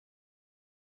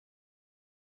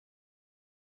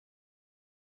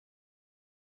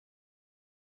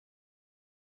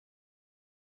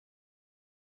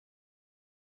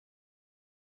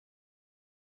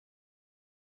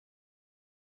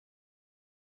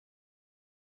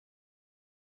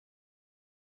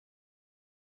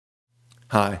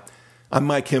Hi, I'm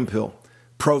Mike Hemphill,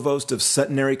 Provost of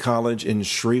Centenary College in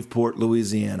Shreveport,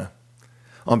 Louisiana.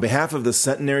 On behalf of the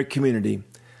Centenary community,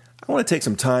 I want to take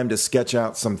some time to sketch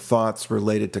out some thoughts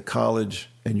related to college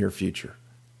and your future.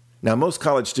 Now, most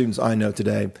college students I know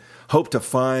today hope to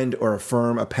find or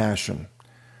affirm a passion,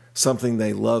 something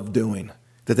they love doing,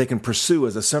 that they can pursue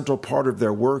as a central part of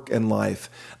their work and life,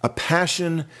 a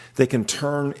passion they can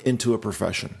turn into a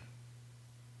profession.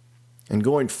 And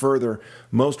going further,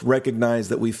 most recognize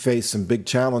that we face some big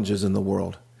challenges in the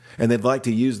world, and they'd like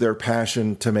to use their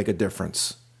passion to make a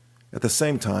difference, at the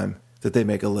same time that they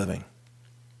make a living.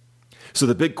 So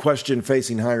the big question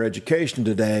facing higher education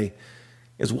today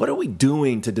is, what are we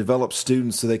doing to develop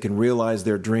students so they can realize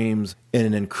their dreams in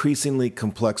an increasingly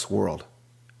complex world?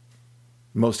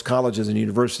 Most colleges and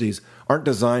universities aren't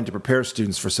designed to prepare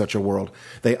students for such a world.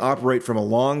 They operate from a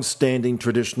long-standing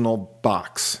traditional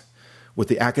box, with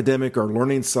the academic or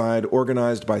learning side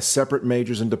organized by separate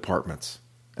majors and departments,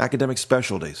 academic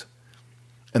specialties,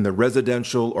 and the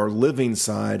residential or living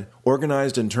side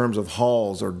organized in terms of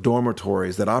halls or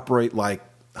dormitories that operate like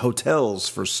hotels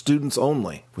for students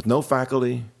only, with no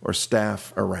faculty or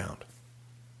staff around.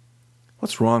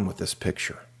 What's wrong with this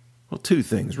picture? Well, two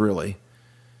things, really.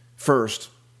 First,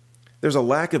 there's a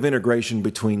lack of integration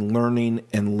between learning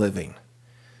and living.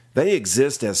 They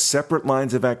exist as separate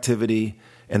lines of activity,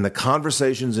 and the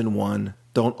conversations in one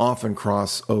don't often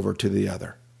cross over to the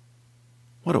other.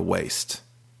 What a waste.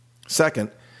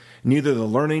 Second, neither the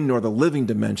learning nor the living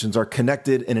dimensions are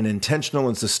connected in an intentional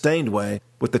and sustained way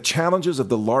with the challenges of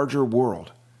the larger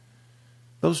world.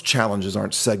 Those challenges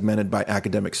aren't segmented by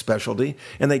academic specialty,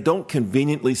 and they don't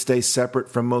conveniently stay separate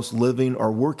from most living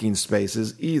or working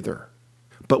spaces either.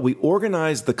 But we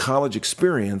organize the college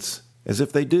experience as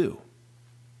if they do.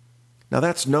 Now,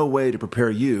 that's no way to prepare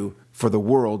you for the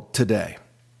world today.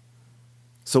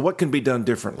 So what can be done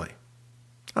differently?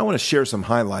 I want to share some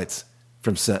highlights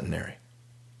from Centenary.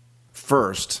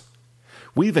 First,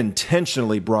 we've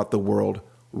intentionally brought the world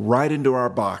right into our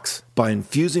box by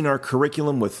infusing our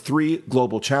curriculum with 3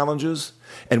 global challenges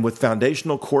and with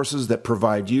foundational courses that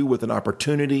provide you with an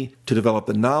opportunity to develop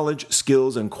the knowledge,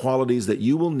 skills, and qualities that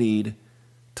you will need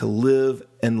to live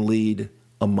and lead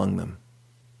among them.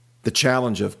 The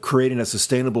challenge of creating a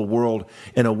sustainable world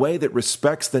in a way that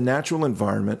respects the natural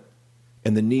environment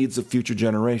and the needs of future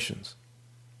generations.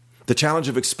 The challenge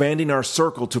of expanding our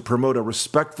circle to promote a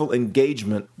respectful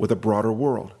engagement with a broader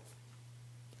world.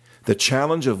 The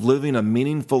challenge of living a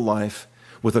meaningful life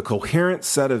with a coherent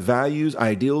set of values,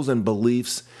 ideals, and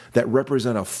beliefs that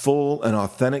represent a full and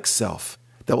authentic self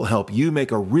that will help you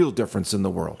make a real difference in the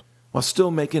world while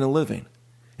still making a living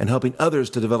and helping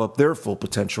others to develop their full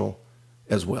potential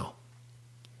as well.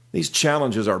 These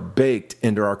challenges are baked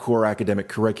into our core academic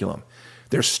curriculum.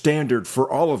 They're standard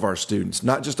for all of our students,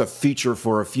 not just a feature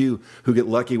for a few who get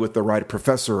lucky with the right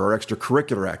professor or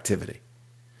extracurricular activity.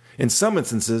 In some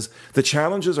instances, the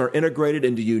challenges are integrated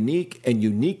into unique and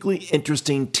uniquely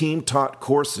interesting team-taught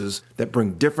courses that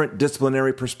bring different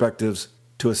disciplinary perspectives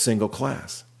to a single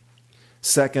class.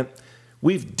 Second,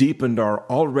 we've deepened our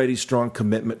already strong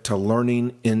commitment to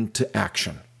learning into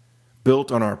action.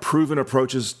 Built on our proven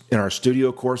approaches in our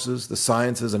studio courses, the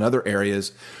sciences, and other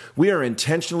areas, we are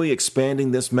intentionally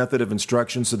expanding this method of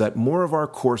instruction so that more of our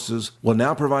courses will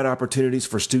now provide opportunities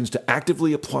for students to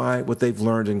actively apply what they've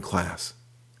learned in class.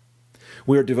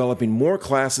 We are developing more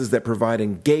classes that provide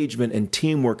engagement and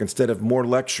teamwork instead of more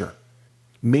lecture,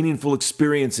 meaningful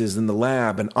experiences in the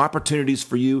lab, and opportunities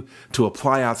for you to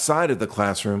apply outside of the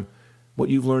classroom what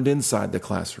you've learned inside the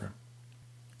classroom.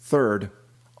 Third,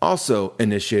 also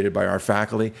initiated by our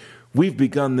faculty, we've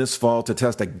begun this fall to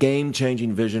test a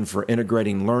game-changing vision for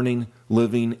integrating learning,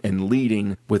 living, and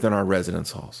leading within our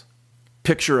residence halls.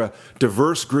 Picture a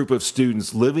diverse group of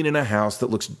students living in a house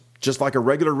that looks just like a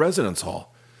regular residence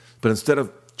hall, but instead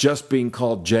of just being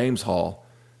called James Hall,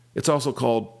 it's also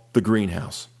called the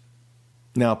Greenhouse.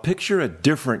 Now picture a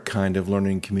different kind of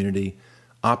learning community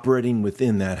operating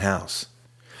within that house.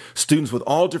 Students with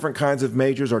all different kinds of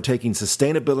majors are taking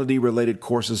sustainability-related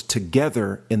courses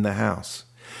together in the house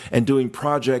and doing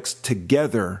projects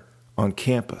together on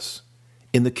campus,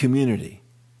 in the community,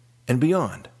 and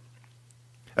beyond.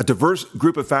 A diverse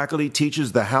group of faculty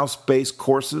teaches the house-based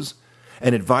courses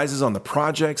and advises on the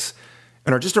projects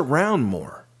and are just around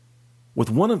more, with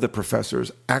one of the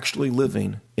professors actually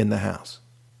living in the house.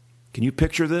 Can you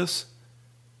picture this?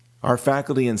 Our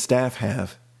faculty and staff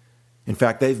have. In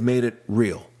fact, they've made it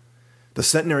real. The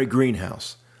Centenary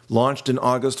Greenhouse, launched in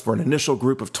August for an initial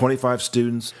group of 25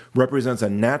 students, represents a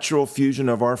natural fusion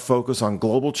of our focus on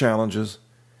global challenges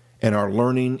and our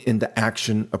learning into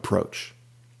action approach.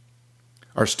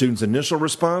 Our students' initial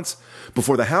response?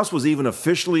 Before the house was even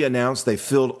officially announced, they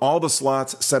filled all the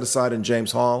slots set aside in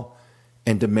James Hall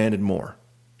and demanded more.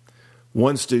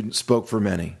 One student spoke for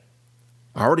many.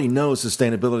 "I already know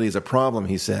sustainability is a problem,"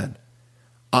 he said.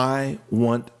 "I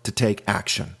want to take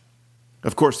action."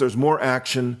 Of course, there's more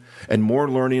action and more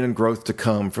learning and growth to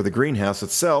come for the greenhouse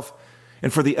itself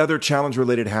and for the other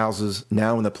challenge-related houses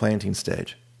now in the planting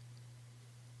stage.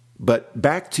 But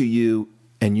back to you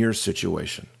and your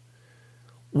situation.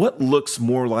 What looks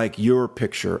more like your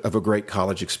picture of a great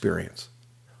college experience?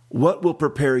 What will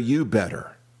prepare you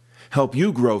better, help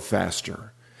you grow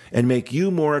faster, and make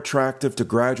you more attractive to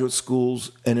graduate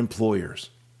schools and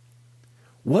employers?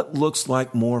 What looks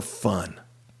like more fun?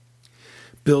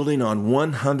 Building on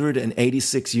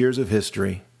 186 years of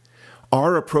history,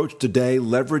 our approach today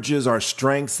leverages our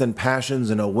strengths and passions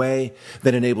in a way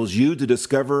that enables you to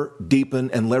discover, deepen,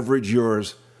 and leverage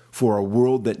yours for a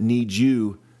world that needs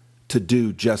you to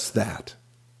do just that.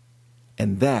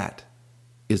 And that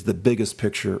is the biggest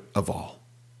picture of all.